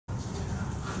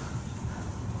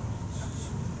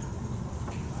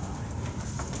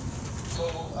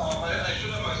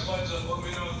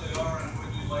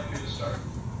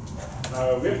We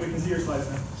can see your slides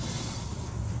now.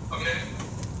 Okay.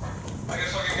 I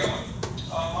guess I'll get going.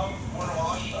 I'm Warner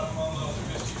Walsh. I'm on the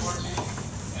FreeBSD core team,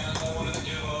 and I wanted to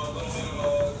give a little bit of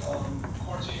a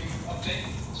core team update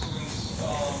since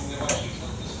the elections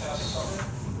this past summer,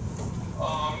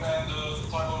 and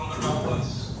talk a little bit about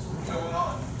what's going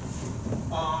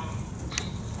on.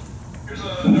 Here's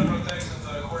a number of things that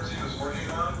the core team is working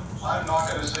on. I'm not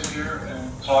going to sit here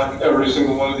and talk every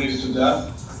single one of these to death.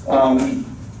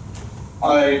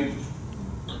 I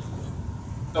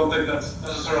don't think that's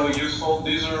necessarily useful.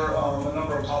 These are a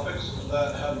number of topics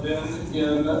that have been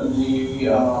in the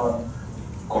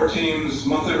core team's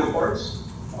monthly reports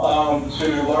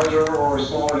to larger or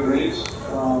smaller degrees.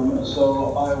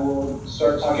 So I will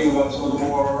start talking about some of the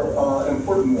more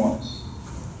important ones.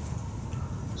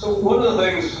 So one of the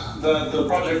things that the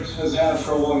project has had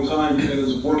for a long time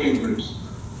is working groups.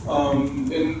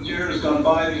 In years gone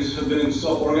by, these have been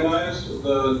self-organized.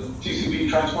 The TCP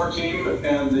transport team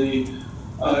and the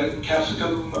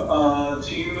Capsicum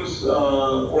teams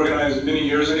organized many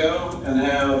years ago and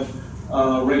have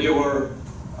regular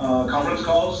conference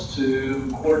calls to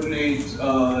coordinate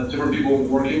different people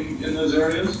working in those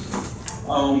areas.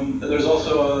 There's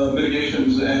also a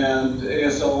mitigations and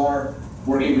ASLR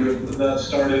working group that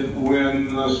started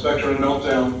when the Spectre and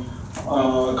Meltdown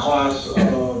class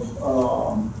of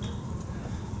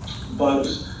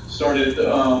bugs started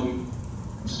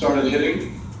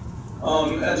hitting.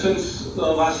 And since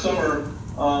last summer,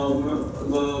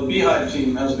 the Beehive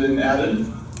team has been added.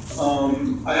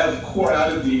 I have core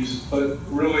added these, but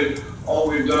really all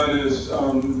we've done is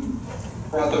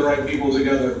brought the right people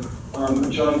together.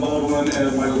 John Baldwin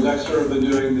and Michael Dexter have been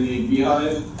doing the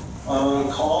Beehive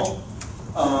call.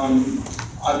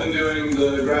 I've been doing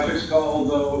the graphics call,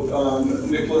 though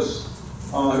Nicholas,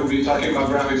 who'll be talking about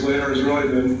graphics later, has really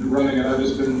been running it. I've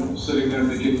just been sitting there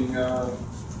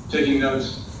taking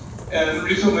notes. And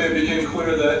recently it became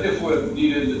clear that IFWIP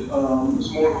needed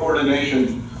some more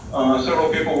coordination. Several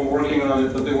people were working on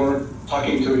it, but they weren't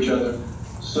talking to each other.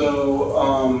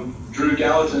 So Drew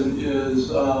Gallatin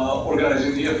is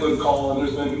organizing the IFWIP call, and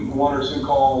there's been one or two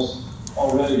calls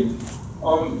already.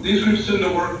 These groups tend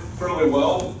to work fairly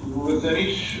well within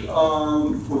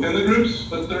within the groups,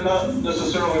 but they're not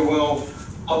necessarily well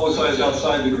publicized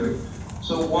outside the group.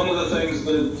 So one of the things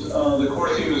that the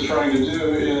core team is trying to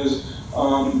do is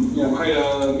create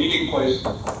a meeting place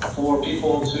for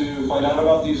people to find out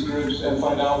about these groups and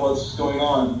find out what's going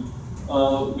on.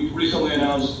 We recently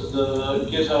announced the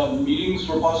GitHub meetings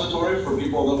repository for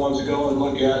people that want to go and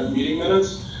look at meeting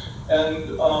minutes.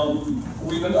 And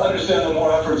we understand that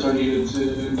more efforts are needed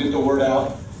to get the word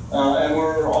out. And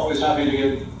we're always happy to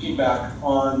get feedback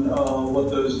on what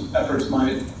those efforts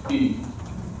might be.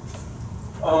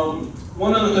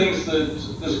 One of the things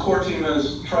that this core team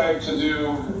has tried to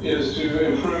do is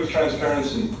to improve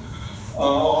transparency. A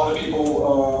lot of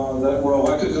people that were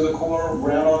elected to the core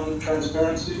ran on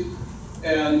transparency,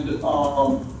 and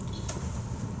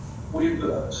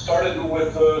we've started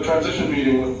with a transition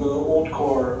meeting with the old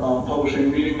core, publishing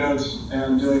meeting notes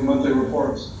and doing monthly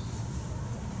reports.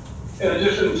 In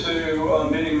addition to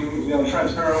being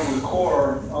transparent with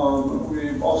core,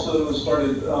 we've also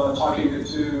started talking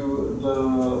to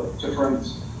the different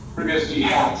FreeBSD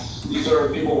hats. These are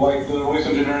people like the voice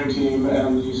engineering team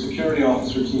and the security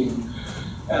officer team.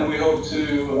 And we hope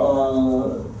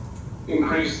to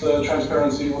increase the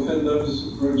transparency within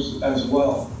those groups as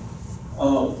well.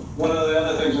 One of the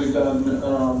other things we've done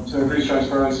to increase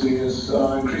transparency is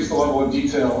increase the level of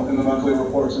detail in the monthly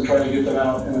reports and try to get them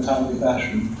out in a timely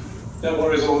fashion.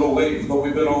 Deadline is a little late, but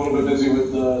we've been a little bit busy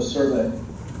with the survey.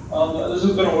 This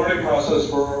has been a learning process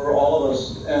for all of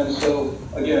us, and so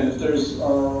again, if there's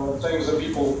things that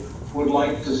people would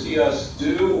like to see us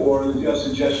do, or if you have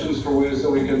suggestions for ways that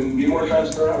we can be more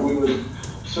transparent, we would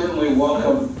certainly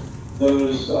welcome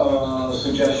those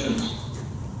suggestions.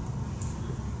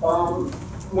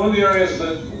 One of the areas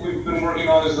that we've been working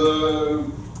on is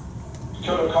the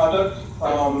code of conduct.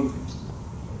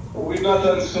 We've not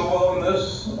done so well in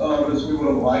this as we would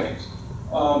have liked.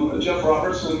 Jeff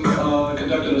Robertson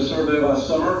conducted a survey last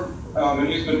summer, and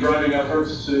he's been driving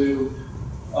efforts to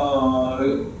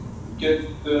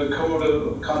get the code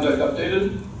of conduct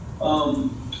updated.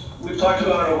 We've talked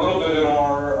about it a little bit in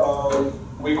our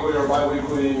weekly or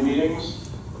bi-weekly meetings,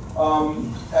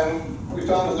 and we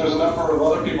found that there's a number of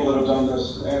other people that have done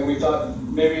this, and we thought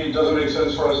maybe it doesn't make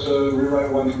sense for us to rewrite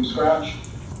one from scratch.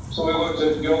 So we looked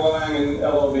at Golang and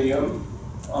LLVM.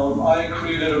 I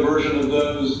created a version of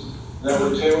those that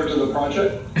were tailored to the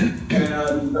project,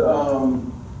 and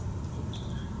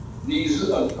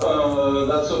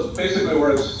that's basically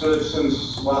where it stood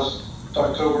since last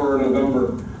October or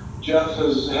November. Jeff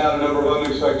has had a number of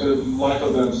unexpected life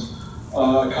events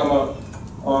come up.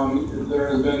 There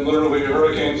has been literally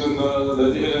hurricanes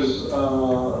that hit his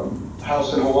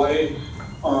house in Hawaii,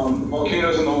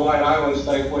 volcanoes in the Hawaiian Islands,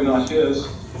 thankfully not his,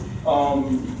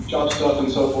 job stuff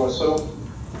and so forth. So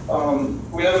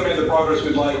we haven't made the progress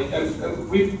we'd like, and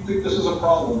we think this is a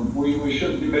problem. We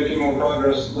should be making more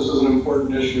progress. This is an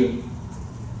important issue.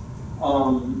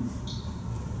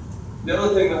 The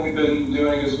other thing that we've been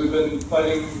doing is we've been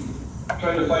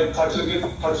trying to fight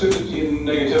toxicity and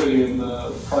negativity in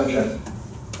the project.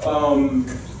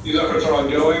 These efforts are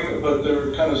ongoing, but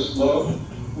they're kind of slow.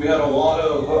 We had a lot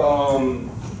of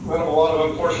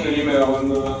unfortunate email in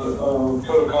the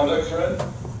code of conduct thread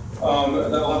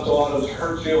that left a lot of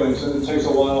hurt feelings, and it takes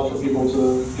a while for people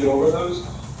to get over those.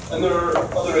 And there are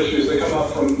other issues that come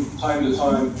up from time to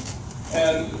time.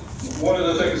 And one of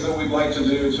the things that we'd like to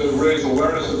do to raise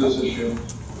awareness of this issue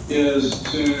is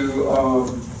to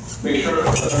make sure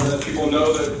that people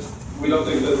know that we don't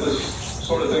think that this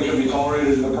sort of thing should be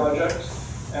tolerated in the project.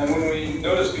 And when we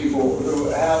notice people who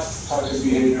have toxic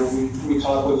behavior, we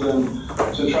talk with them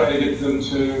to try to get them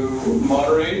to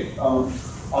moderate.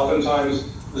 Oftentimes,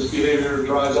 this behavior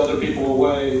drives other people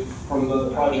away from the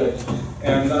project,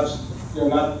 and that's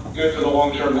not good for the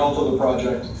long-term health of the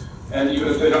project. And even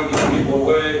if they don't keep people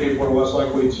away, people are less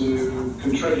likely to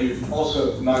contribute.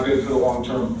 Also, not good for the long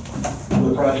term of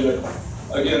the project.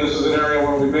 Again, this is an area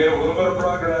where we made a little bit of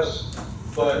progress,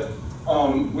 but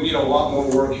we need a lot more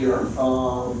work here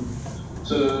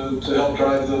to help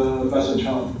drive the message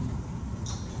home.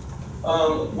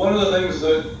 One of the things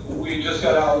that we just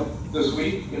got out this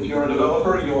week, if you're a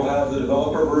developer, you'll have the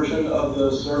developer version of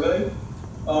the survey.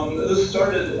 This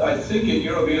started, I think, at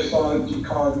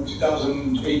AsiaBSDCon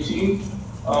 2018,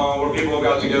 where people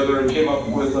got together and came up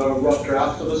with a rough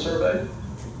draft of the survey.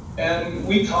 And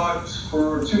we talked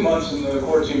for 2 months in the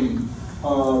core team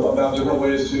about different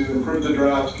ways to improve the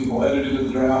draft. People edited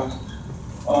the draft.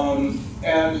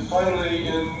 And finally,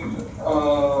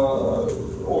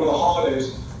 over the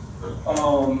holidays,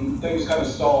 things kind of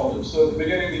stalled. So at the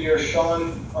beginning of the year,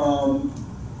 Sean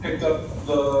picked up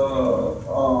the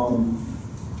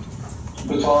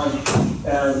baton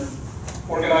and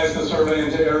organized the survey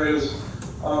into areas.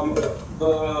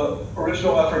 The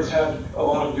original efforts had a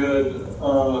lot of good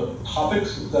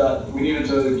topics that we needed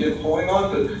to get pulling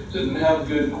on, but didn't have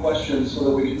good questions so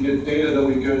that we could get data that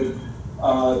we could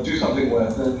do something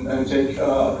with and take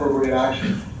appropriate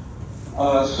action.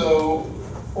 So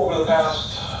over the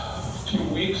past few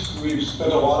weeks, we've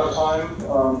spent a lot of time.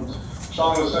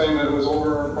 Sean was saying that it was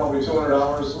over probably 200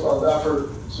 hours of effort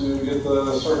to get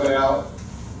the survey out.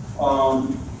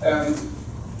 And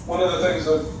one of the things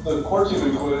that the core team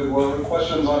included were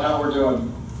questions on how we're doing.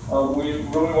 We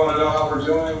really want to know how we're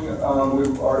doing.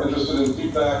 We are interested in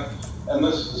feedback, and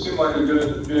this seemed like a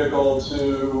good vehicle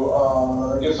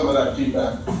to get some of that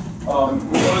feedback. We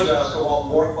wanted to ask a lot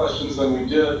more questions than we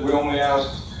did. We only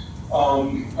asked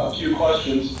a few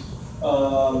questions.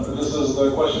 This is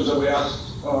the questions that we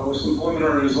asked with some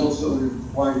preliminary results that we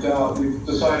blanked out. We've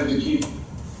decided to keep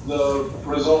the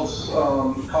results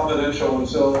confidential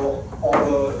until all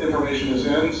the information is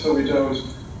in, so we don't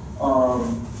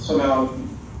somehow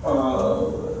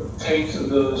taint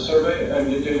the survey and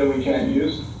get data we can't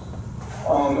use.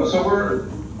 So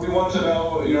we want to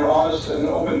know your honest and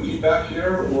open feedback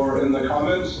here, or in the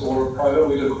comments, or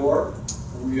privately to core.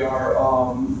 We are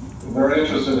very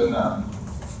interested in that.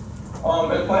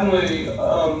 And finally,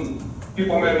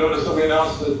 people may have noticed that we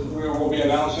announced that we will be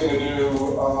announcing a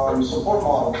new support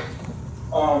model.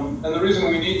 And the reason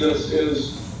we need this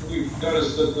is we've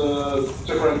noticed that the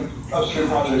different upstream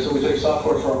projects that we take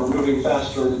software from are moving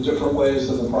faster in different ways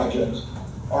than the project,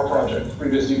 our project,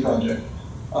 FreeBSD project.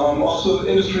 Also,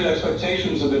 industry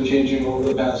expectations have been changing over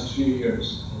the past few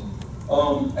years.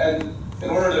 And in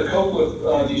order to cope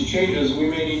with these changes, we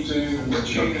may need to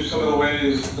change some of the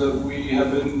ways that we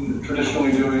have been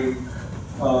traditionally doing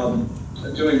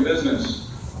business.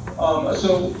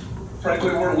 So,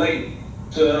 frankly, we're late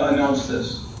to announce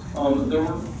this.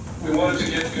 We wanted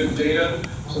to get good data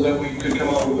so that we could come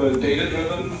up with a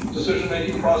data-driven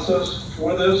decision-making process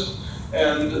for this.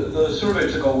 And the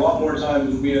survey took a lot more time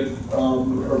than we had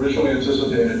originally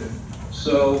anticipated.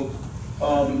 So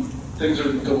things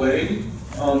are delayed.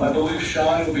 I believe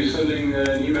Sean will be sending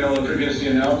an email to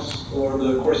FreeBSD announce, or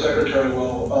the core secretary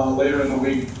will, later in the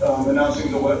week,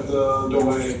 announcing the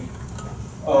delay.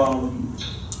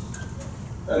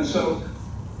 And so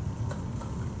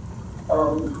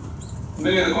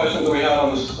many of the questions that we had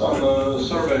on the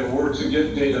survey were to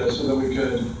get data so that we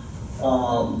could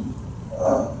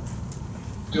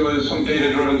do do some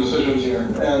data-driven decisions here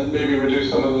and maybe reduce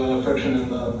some of the friction in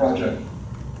the project.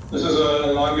 This is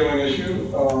an ongoing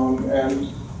issue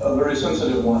and a very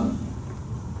sensitive one.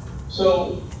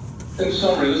 So, in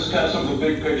summary, this is kind of some of the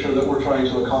big picture that we're trying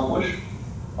to accomplish.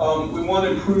 We want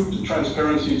improved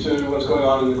transparency to what's going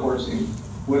on in the core team.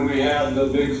 When we had the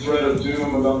big threat of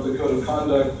doom about the code of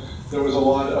conduct, there was a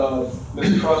lot of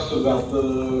mistrust about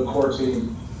the core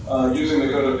team using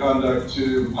the code of conduct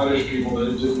to punish people that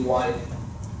it didn't like.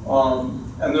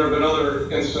 And there have been other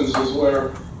instances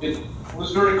where it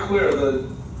was very clear that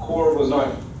core was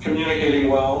not communicating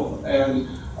well, and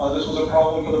this was a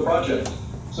problem for the project.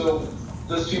 So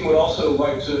this team would also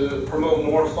like to promote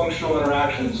more functional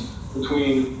interactions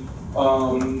between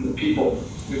people.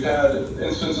 We've had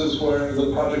instances where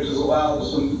the project has allowed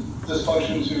some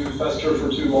dysfunction to fester for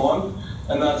too long,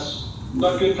 and that's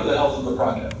not good for the health of the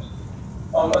project.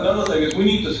 Another thing is we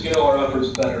need to scale our efforts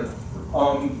better.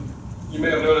 You may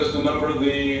have noticed a number of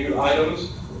the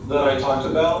items that I talked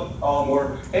about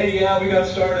were, hey, yeah, we got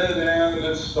started and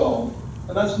it's stalled.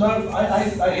 And that's not,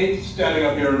 I hate standing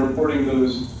up here and reporting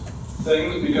those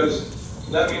things because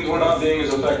that means we're not being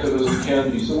as effective as we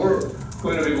can be. So we're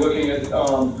going to be looking at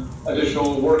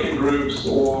additional working groups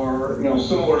or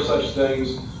similar such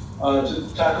things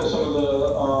to tackle some of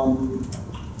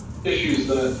the issues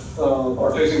that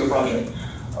are facing the project.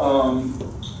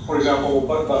 For example,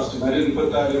 bug busting. I didn't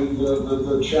put that in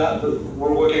the chat, but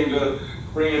we're looking to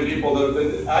bring in people that have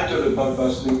been active at bug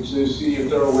busting to see if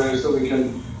there are ways that we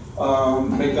can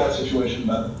make that situation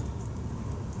better.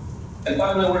 And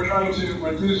finally, we're trying to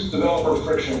reduce developer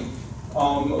friction,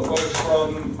 both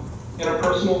from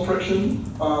interpersonal friction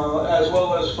as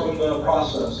well as from the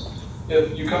process.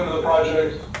 If you come to the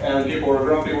project and people are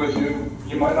grumpy with you,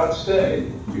 you might not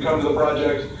stay. You come to the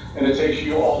project and it takes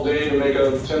you all day to make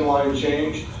a 10-line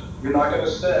change, you're not going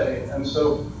to stay. And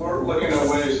so we're looking at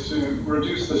ways to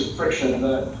reduce this friction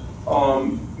that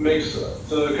makes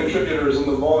the contributors and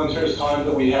the volunteers' time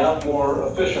that we have more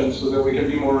efficient so that we can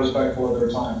be more respectful of their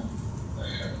time.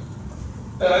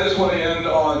 And I just want to end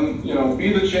on,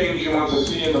 be the change you want to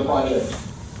see in the project.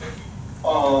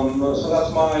 So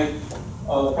that's my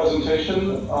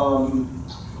presentation.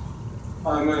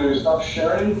 I'm going to stop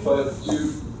sharing, but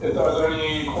if are there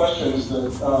any questions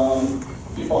that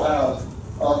people have?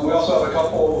 We also have a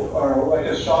couple, or I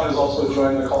guess Sean has also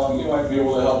joined the call, and he might be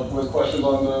able to help with questions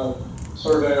on the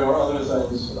survey or other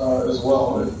things as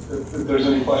well, if there's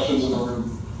any questions in the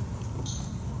room.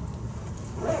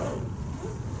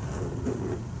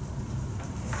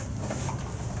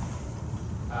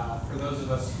 For those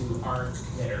of us who aren't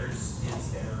committers,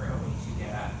 is there a way to get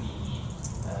at the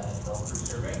developer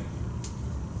survey?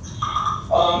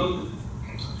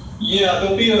 Yeah,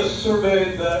 there'll be a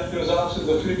survey that goes out to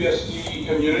the FreeBSD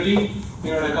community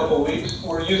here in a couple of weeks.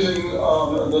 We're using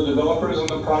the developers in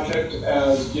the project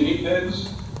as guinea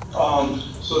pigs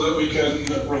so that we can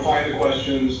refine the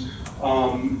questions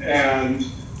and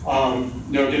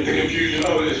get the confusion.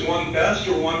 Oh, is one best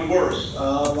or one worse?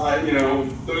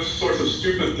 Those sorts of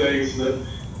stupid things that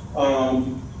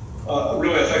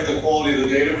really affect the quality of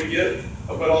the data we get,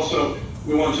 but also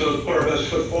we want to put our best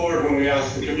foot forward when we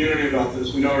ask the community about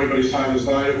this. We know everybody's time is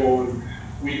valuable, and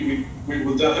we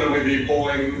will definitely be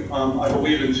polling, I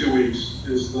believe in 2 weeks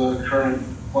is the current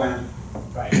plan.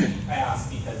 Right. I asked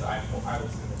because I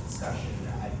was in the discussion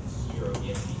at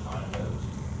AsiaBSDCon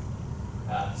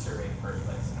about survey in the first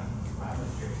place, and I was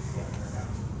curious to get it turned out.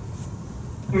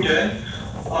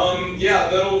 Okay.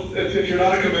 Yeah, if you're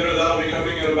not a committer, that'll be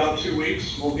coming in about 2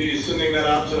 weeks. We'll be sending that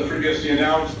out to FreeBSD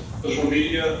Announce, social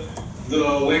media.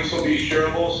 The links will be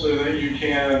shareable so that you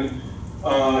can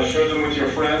share them with your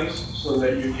friends, so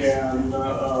that you can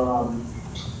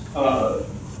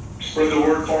spread the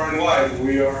word far and wide.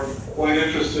 We are quite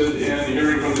interested in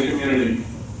hearing from the community.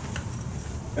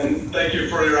 And thank you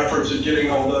for your efforts at getting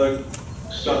all the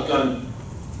stuff done.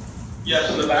 Yes,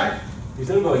 in the back? Is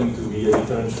there going to be a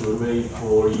different survey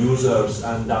for users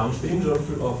and downstreams of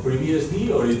FreeBSD,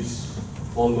 or it's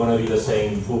all going to be the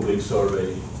same public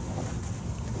survey?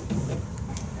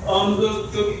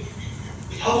 The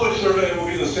public survey will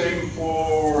be the same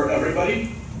for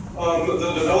everybody.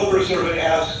 The developer survey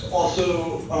asks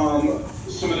also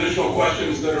some additional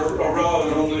questions that are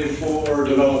relevant only for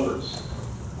developers.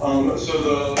 So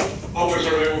the public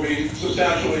survey will be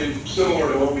substantially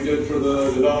similar to what we did for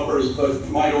the developers, but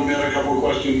might omit a couple of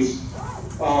questions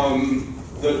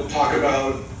that talk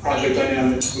about project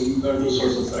dynamics and those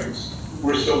sorts of things.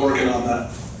 We're still working on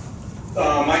that.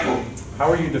 Michael. How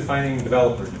are you defining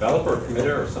developer? Developer,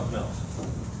 committer, or something else?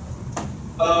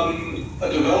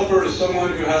 A developer is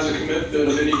someone who has a commitment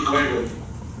of any flavor.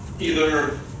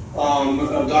 Either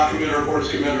a doc committer, ports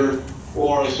committer,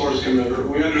 or a source committer.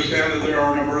 We understand that there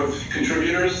are a number of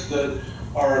contributors that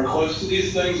are close to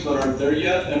these things but aren't there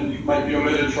yet and might be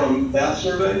omitted from that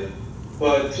survey.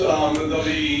 But they'll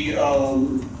be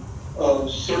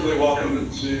certainly welcome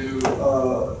to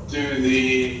do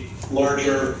the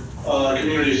larger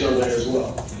community survey as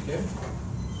well. Okay.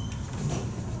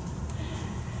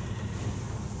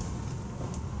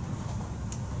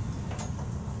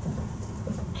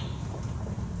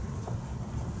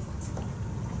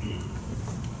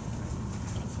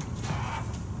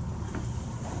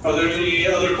 Are there any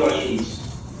other questions?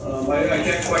 I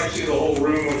can't quite see the whole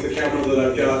room with the camera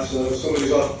that I've got, so if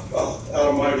somebody's out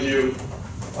of my view,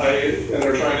 and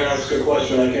they're trying to ask a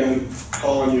question, I can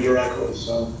call on you directly,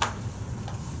 so.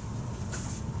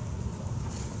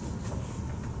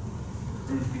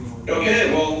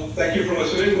 Okay, well, thank you for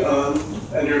listening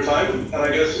and your time, and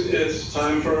I guess it's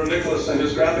time for Nicholas and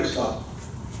his graphics talk.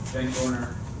 Thank you,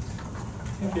 Warner.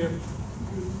 Thank you.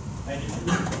 Thank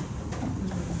you.